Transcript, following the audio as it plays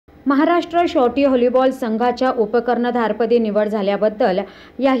Maharashtra शॉटी volleyball संघाच्या उपकर्णधारपदी निवड झाल्याबद्दल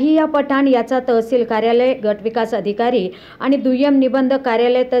याहिया पठाण याचा तहसील कार्यालय, गटविकास अधिकारी आणि दुय्यम निबंधक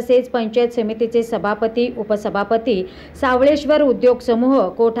कार्यालय तसेच पंचायत समितीचे सभापती, उपसभापती, सावळेश्वर उद्योग समूह,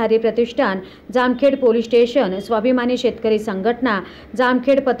 कोठारी प्रतिष्ठान, जामखेड पोलीस स्टेशन, स्वाभिमानी शेतकरी संघटना,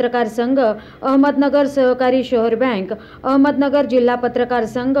 जामखेड पत्रकार संघ, अहमदनगर सहकारी शहर बँक, अहमदनगर जिल्हा पत्रकार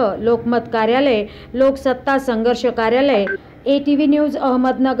संघ, लोकमत कार्यालय, लोकसत्ता संघर्ष कार्यालय, ATV न्यूज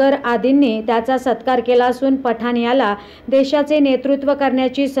अहमदनगर आदींनी त्याचा सत्कार केला असून पठाण याला देशाचे नेतृत्व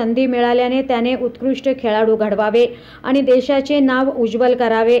करण्याची संधी मिळाल्याने त्याने उत्कृष्ट खेळाडू घडवावे आणि देशाचे नाव उज्ज्वल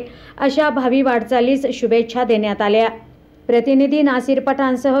करावे अशा भावी वाटचालीस शुभेच्छा देण्यात आल्या। प्रतिनिधी नासिर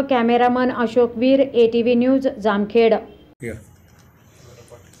पठाणसह कॅमेरामन अशोक वीर, ATV न्यूज जामखेड।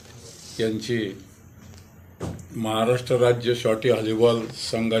 यांची महाराष्ट्र राज्य शॉटी व्हॉलीबॉल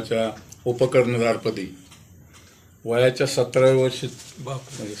संघाच्या उपकर्णधारपदी वयाच्या 17व्या वर्षी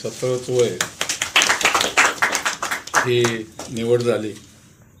म्हणजे 17च वय ही निवड झाली।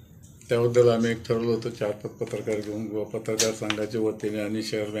 त्याबद्दल आम्ही एक ठरवलं होतं 4-5 पत्रकार घेऊन पत्रकार संघाच्या वतीने आणि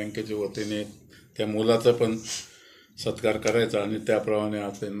शहर बँकेच्या वतीने त्या मुलाचा पण सत्कार करायचा आणि त्याप्रमाणे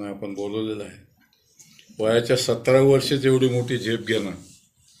आज त्यांना आपण बोलवलेलं आहे। वयाच्या 17व्या वर्षीच एवढी मोठी झेप घेणं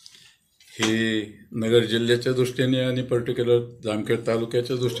ही नगर जिल्ह्याच्या दृष्टीने आणि पर्टिक्युलर जामखेड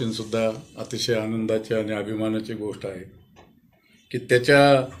तालुक्याच्या दृष्टीने सुद्धा अतिशय आनंदाची आणि अभिमानाची गोष्ट आहे की त्याच्या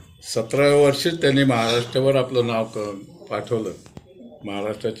 17व्या वर्षीच त्यांनी महाराष्ट्रावर आपलं नाव पाठवलं।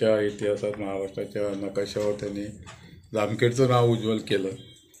 महाराष्ट्राच्या इतिहासात, महाराष्ट्राच्या नकाशावर त्यांनी जामखेडचं नाव उज्ज्वल केलं।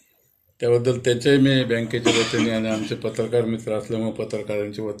 त्याबद्दल त्याचे मी बँकेच्या वतीने आणि आमचे पत्रकार मित्र असल्यामुळे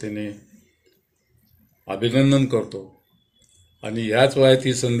पत्रकारांच्या वतीने अभिनंदन करतो आणि याच वयात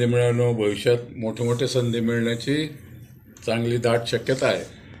ही संधी मिळणं भविष्यात मोठे संधी मिळण्याची चांगली दाट शक्यता आहे।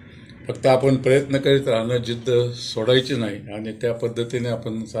 फक्त आपण प्रयत्न करीत राहणं, जिद्द सोडायची नाही आणि त्या पद्धतीने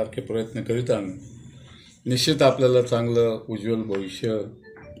आपण सारखे प्रयत्न करीत राहणं, निश्चित आपल्याला चांगलं उज्ज्वल भविष्य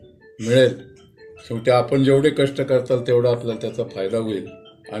मिळेल। शेवटी आपण जेवढे कष्ट करताल तेवढा आपल्याला त्याचा फायदा होईल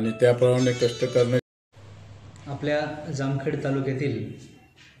आणि त्याप्रमाणे कष्ट करणे। आपल्या जामखेड तालुक्यातील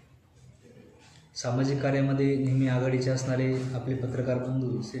सामाजिक कार्यामध्ये नेहमी आघाडीचे असणारे आपले पत्रकार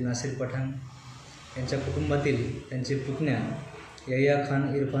बंधू श्री नासिर पठाण यांच्या कुटुंबातील त्यांचे पुतण्या याहिया खान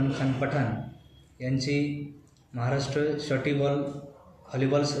इरफान खान पठाण यांची महाराष्ट्र शॉटी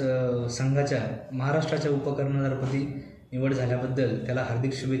व्हॉलीबॉल संघाच्या महाराष्ट्राच्या उपकर्णधारपदी निवड झाल्याबद्दल त्याला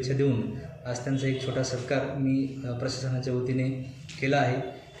हार्दिक शुभेच्छा देऊन आज त्यांचा एक छोटा सत्कार मी प्रशासनाच्या वतीने केला आहे।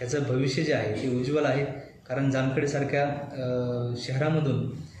 त्याचं भविष्य जे आहे ते उज्ज्वल आहे, कारण जामखेडसारख्या शहरामधून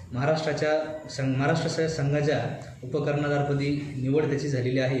महाराष्ट्र संघाच्या उपकर्णधारपदी निवड त्याची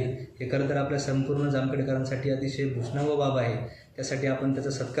झालेली आहे। हे खरं तर आपल्या संपूर्ण जामखेडकरांसाठी अतिशय भूषणावह बाब आहे। त्यासाठी आपण त्याचा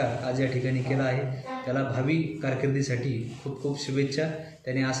सत्कार आज या ठिकाणी केला आहे। त्याला भावी कारकिर्दीसाठी खूप खूप शुभेच्छा।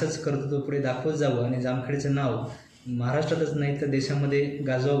 त्याने असंच कर्तृत्व पुढे दाखवत जावं आणि जामखेडचं नाव महाराष्ट्रातच नाही तर देशामध्ये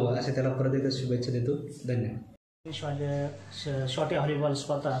गाजवावं असे त्याला परत एकदा शुभेच्छा देतो। धन्यवाद। शॉटी व्हॉलीबॉल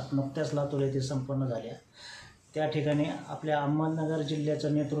स्पर्धा नुकत्याच लातूर येथे संपन्न झाल्या। त्या ठिकाणी आपल्या अहमदनगर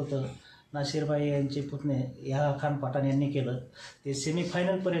जिल्ह्याचं नेतृत्व नासिरभाई यांचे पुतणे याहिया खान पठाण यांनी केलं। ते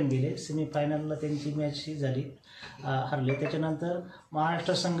सेमीफायनलपर्यंत गेले। सेमीफायनलला त्यांची मॅच झाली, हरले। त्याच्यानंतर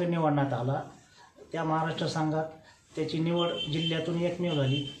महाराष्ट्र संघ निवडण्यात आला। त्या महाराष्ट्र संघात त्याची निवड जिल्ह्यातून एकमेव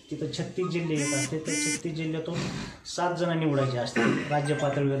झाली। तिथं 36 जिल्हे येत असते, त्या 36 जिल्ह्यातून 7 जण निवडायचे असते राज्य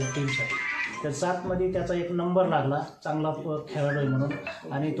पातळीवर टीमसाठी। त्या 7मध्ये त्याचा एक नंबर लागला, चांगला खेळाडू आहे म्हणून,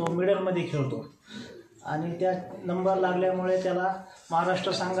 आणि तो मिडलमध्ये खेळतो आणि त्या नंबर लागल्यामुळे त्याला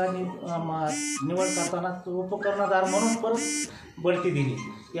महाराष्ट्र संघाने निवड करताना उपकर्णधार म्हणून परत बढती दिली।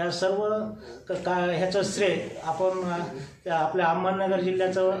 या सर्व ह्याचं श्रेय आपण आपल्या अहमदनगर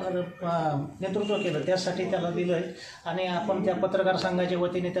जिल्ह्याचं नेतृत्व केलं त्यासाठी त्याला दिलं आहे आणि आपण त्या पत्रकार संघाच्या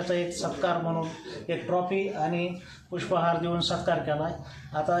वतीने त्याचा एक सत्कार म्हणून एक ट्रॉफी आणि पुष्पहार देऊन सत्कार केला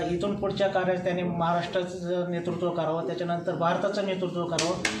आहे। आता इथून पुढच्या कार्यात त्याने महाराष्ट्राचं नेतृत्व करावं, त्याच्यानंतर भारताचं नेतृत्व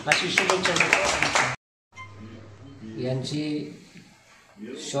करावं अशी शुभेच्छा देतो। यांची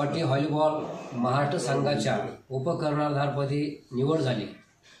शॉटी व्हॉलीबॉल महाराष्ट्र संघाच्या उपकर्णधारपदी निवड झाली।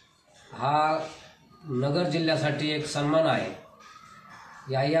 हा नगर जिल्ह्यासाठी एक सन्मान आहे।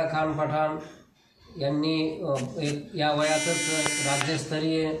 याहिया खान पठाण यांनी या वयातच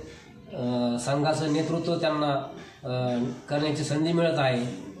राज्यस्तरीय संघाचं नेतृत्व त्यांना करण्याची संधी मिळत आहे।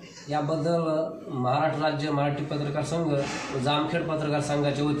 याबद्दल महाराष्ट्र राज्य मराठी पत्रकार संघ व जामखेड पत्रकार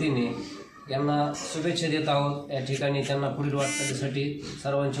संघाच्या वतीने यांना शुभेच्छा देत आहोत। या ठिकाणी त्यांना पुढील वाटचालीसाठी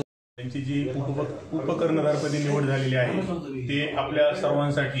सर्वांची त्यांची जी उपकर्णधारपदी निवड झालेली आहे ते आपल्या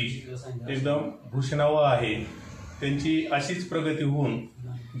सर्वांसाठी एकदम भूषणावह आहे। त्यांची अशीच प्रगती होऊन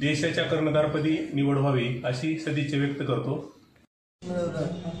देशाच्या कर्णधारपदी निवड व्हावी अशी सदिच्छा व्यक्त करतो।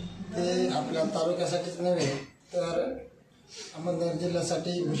 आपल्या तालुक्यासाठीच नव्हे तर अहमदनगर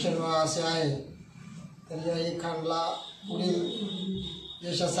जिल्ह्यासाठी भूषणवा असे आहे. तर याही खानला पुढील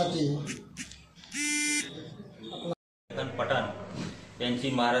यशासाठी पठाण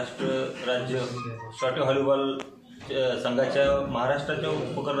यांची महाराष्ट्र राज्य शॉर्टी व्हॉलीबॉल संघाच्या महाराष्ट्राच्या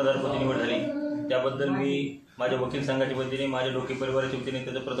उपकर्णधारपदी निवड झाली. त्याबद्दल मी माझ्या वकील संघाच्या वतीने माझ्या डोके परिवाराच्या वतीने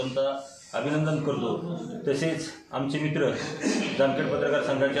त्याचं प्रथमतः अभिनंदन करतो. तसेच आमचे मित्र जामखेड पत्रकार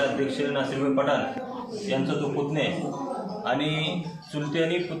संघाचे अध्यक्ष नासिरभाई पठाण यांचा तो पुतणे आणि चुलते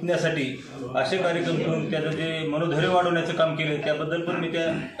आणि पुतण्यासाठी असे कार्यक्रम करून त्याचं जे मनोधैर्य वाढवण्याचं काम केले त्याबद्दल पण मी त्या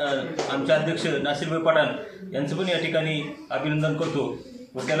आमचे अध्यक्ष नासिरभाई पठाण यांचं पण या ठिकाणी अभिनंदन करतो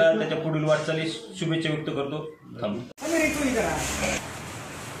व त्याला त्याच्या पुढील वाटचालीस शुभेच्छा व्यक्त करतो.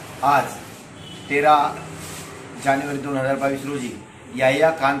 आज 13 जानेवारी 2022 रोजी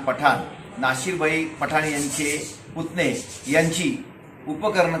याह्या खान पठाण नासिरभाई पठाण यांचे पुतणे यांची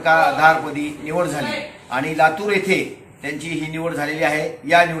उपकर्णधारपदी निवड झाली आणि लातूर येथे त्यांची ही निवड झालेली आहे.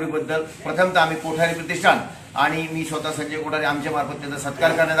 या निवडीबद्दल प्रथमतः आम्ही कोठारी प्रतिष्ठान आणि मी स्वतः संजय कोठारी आमच्या मार्फत त्याचा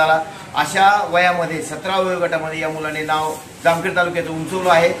सत्कार करण्यात आला. अशा वयामध्ये 17 वयोगटामध्ये या मुलाने नाव जामखेड तालुक्याचं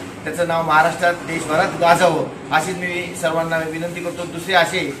उंचवलं आहे. त्याचं नाव महाराष्ट्रात देशभरात गाजावं अशीच मी सर्वांना विनंती करतो. दुसरे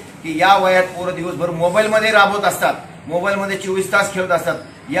असे की या वयात पोरं दिवसभर मोबाईलमध्ये राबवत असतात, मोबाईलमध्ये 24 तास खेळत असतात.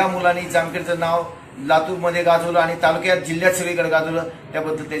 या मुलांनी जामखेडचं नाव लातूरमध्ये गाजवलं आणि तालुक्यात जिल्ह्यात सगळीकडे गाजवलं.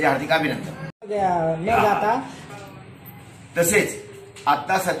 त्याबद्दल त्याचे हार्दिक अभिनंदन. तसेच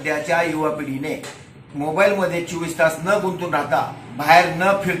आता सध्याच्या युवा पिढीने मोबाईलमध्ये 24 तास न गुंतून राहता, बाहेर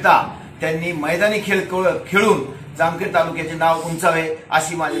न फिरता त्यांनी मैदानी खेळ खेळून जामखेड तालुक्याचे नाव उंचावे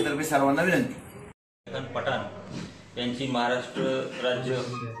अशी माझ्यातर्फे सर्वांना विनंती. पठाण यांची महाराष्ट्र राज्य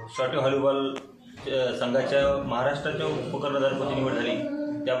शॉर्टी व्हॉलीबॉल संघाच्या महाराष्ट्राच्या उपकर्णधारपदी निवड झाली.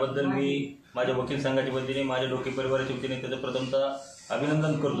 त्याबद्दल मी माझ्या वकील संघाच्या वतीने माझ्या डोके परिवाराच्या वतीने त्याचं प्रथमतः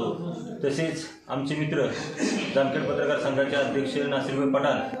अभिनंदन करतो. तसेच आमचे मित्र जामखेड पत्रकार संघाचे अध्यक्ष नासिरभाई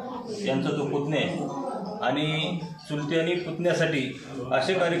पठाण यांचा तो पुतणे आणि चुलते आणि पुतण्यासाठी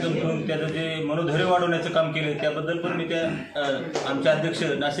असे कार्यक्रम करून त्याचं जे मनोधैर्य वाढवण्याचं काम केले त्याबद्दल पण मी त्या आमचे अध्यक्ष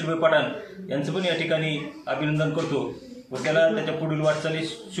नासिरभाई पठाण यांचं पण या ठिकाणी अभिनंदन करतो व त्याला त्याच्या पुढील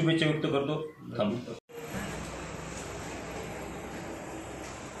वाटचालीस शुभेच्छा व्यक्त करतो. थांबतो.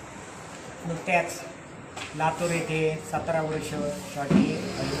 नुकत्याच लातूर येथे 17 वर्ष शॉर्टी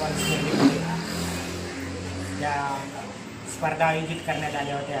व्हॉलीबॉल स्पर्धेमध्ये ज्या स्पर्धा आयोजित करण्यात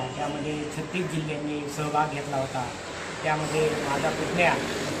आल्या होत्या त्यामध्ये 36 जिल्ह्यांनी सहभाग घेतला होता. त्यामध्ये माझा पुतण्या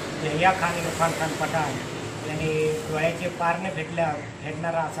याह्या खान इरफान खान पठाण यांनी डोळ्याचे पार न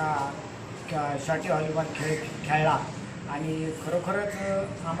फेडणारा असा शॉर्टी व्हॉलीबॉल खेळला आणि खरोखरच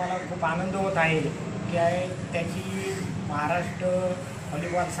आम्हाला खूप आनंद होत आहे की त्याची महाराष्ट्र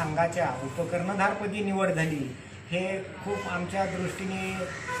व्हॉलीबॉल संघाच्या उपकर्णधारपदी निवड झाली. हे खूप आमच्या दृष्टीने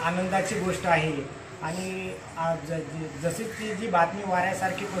आनंदाची गोष्ट आहे आणि जशी ती जी बातमी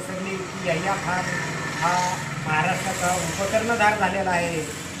वाऱ्यासारखी पसरली की याह्या खान हा महाराष्ट्राचा उपकर्णधार झालेला आहे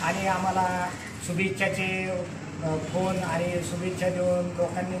आणि आम्हाला शुभेच्छाचे फोन आणि शुभेच्छा देऊन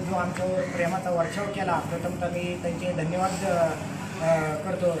लोकांनी जो आमच्यावर प्रेमाचा वर्षाव केला प्रथमतः मी त्यांचे धन्यवाद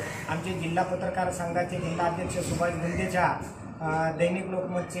करतो. आमचे जिल्हा पत्रकार संघाचे जिल्हा अध्यक्ष सुभाष गुंदेच्या, दैनिक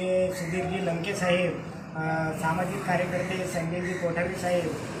लोकमतचे सुधीरजी लंके साहेब, सामाजिक कार्यकर्ते संजयजी कोठारी साहेब,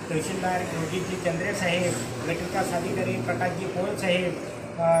 तहसीलदार योगीजी चंद्रे साहेब, गटविकास अधिकारी प्रकाशजी पोळ साहेब,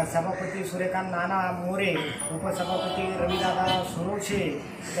 सभापती सूर्यकांत नाना मोरे, उपसभापती रविदादा सुरोशे,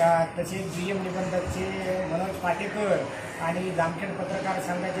 तसेच GM निबंधकचे मनोज पाटेकर आणि जामखेड पत्रकार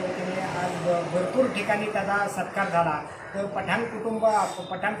संघाच्या वतीने आज भरपूर ठिकाणी त्याचा सत्कार झाला. तर पठाण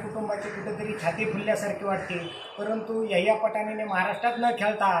कुटुंबाची कुठेतरी छाती फुलल्यासारखी वाटते. परंतु याह्या पठाणीने महाराष्ट्रात न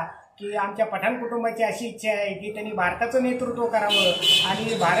खेळता की आमच्या पठाण कुटुंबाची अशी इच्छा आहे की त्यांनी भारताचं नेतृत्व करावं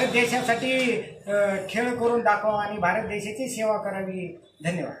आणि भारत देशासाठी खेळ करून दाखवावा आणि भारत देशाची सेवा करावी.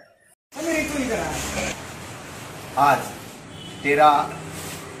 धन्यवाद. आज 13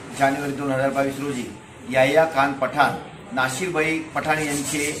 जानेवारी 2022 रोजी याह्या खान पठाण नासिरभाई पठाण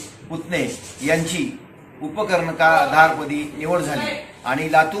यांचे पुतणे यांची उपकर्णधारपदी निवड झाली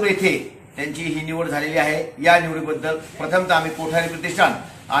आणि लातूर येथे त्यांची ही निवड झालेली आहे. या निवडीबद्दल प्रथमतः आम्ही कोठारी प्रतिष्ठान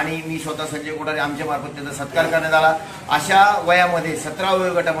आणि मी स्वतः संजय कोठारी आमच्या मार्फत त्याचा सत्कार करण्यात आला. अशा वयामध्ये 17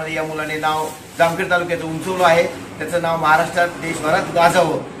 वयोगटामध्ये या मुलाने नाव जामखेड तालुक्याचं उंचवलं आहे. त्याचं नाव महाराष्ट्रात देशभरात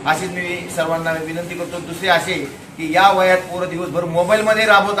गाजावं अशीच मी सर्वांना विनंती करतो. दुसरे असे की या वयात पोरं दिवसभर मोबाईलमध्ये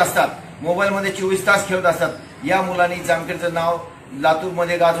राबवत असतात, मोबाईलमध्ये 24 तास खेळत असतात. या मुलांनी जामखेडचं नाव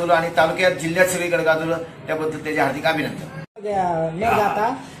लातूरमध्ये गाजवलं आणि तालुक्यात जिल्ह्यात सगळीकडे गाजवलं. त्याबद्दल त्याचे हार्दिक अभिनंदन.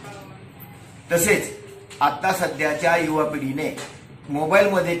 तसेच आता सध्याच्या युवा पिढीने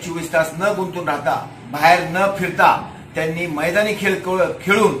मोबाईलमध्ये 24 तास न गुंतून राहता, बाहेर न फिरता त्यांनी मैदानी खेळ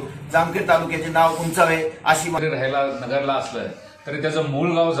खेळून जामखेड तालुक्याचे नाव उंचावे अशी राहायला नगरला असलं तरी त्याचं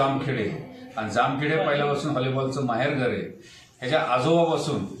मूळ गाव जामखेडे आणि जामखेडे पहिल्यापासून व्हॉलीबॉलचं माहेरघर आहे. ह्याच्या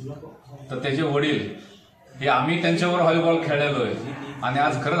आजोबापासून तर त्याचे वडील हे आम्ही त्यांच्यावर व्हॉलीबॉल खेळलेलो आहे आणि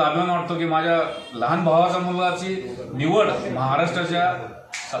आज खरंच अभिमान वाटतो की माझ्या लहान भावाच्या मुलाची निवड महाराष्ट्राच्या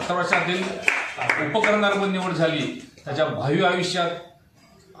 70 वर्षातील उपकरणांमध्ये निवड झाली. त्याच्या भावी आयुष्यात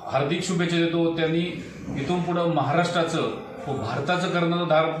हार्दिक शुभेच्छा देतो. त्यांनी इथून पुढं महाराष्ट्राचं व भारताचं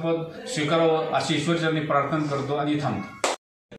कर्णधारपद स्वीकारावं अशी ईश्वरचरणी प्रार्थना करतो आणि थांबतो.